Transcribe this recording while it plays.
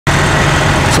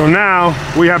So now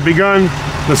we have begun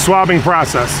the swabbing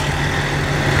process.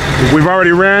 We've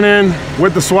already ran in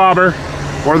with the swabber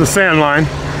or the sand line,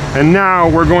 and now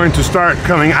we're going to start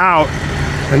coming out.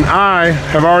 And I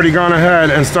have already gone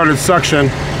ahead and started suction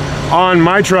on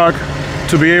my truck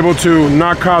to be able to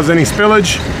not cause any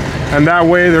spillage, and that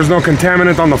way there's no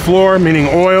contaminant on the floor, meaning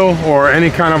oil or any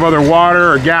kind of other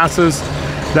water or gases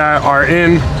that are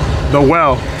in the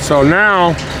well. So now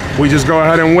we just go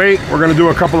ahead and wait. We're gonna do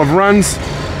a couple of runs,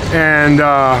 and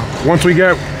once we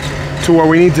get to where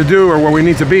we need to do or where we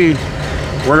need to be,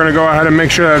 we're gonna go ahead and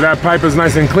make sure that that pipe is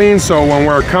nice and clean, so when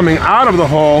we're coming out of the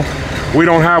hole, we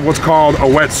don't have what's called a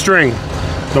wet string.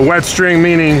 The wet string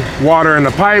meaning water in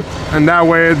the pipe, and that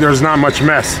way there's not much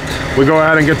mess. We go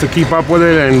ahead and get to keep up with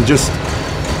it and just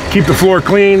keep the floor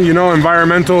clean. You know,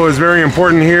 environmental is very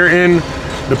important here in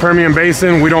the Permian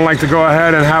Basin. We don't like to go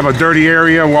ahead and have a dirty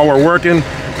area while we're working,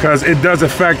 because it does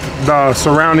affect the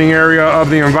surrounding area of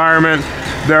the environment.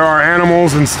 There are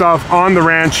animals and stuff on the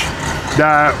ranch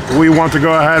that we want to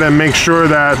go ahead and make sure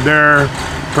that they're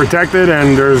protected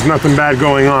and there's nothing bad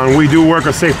going on. We do work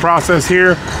a safe process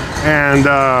here, and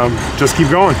just keep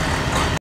going.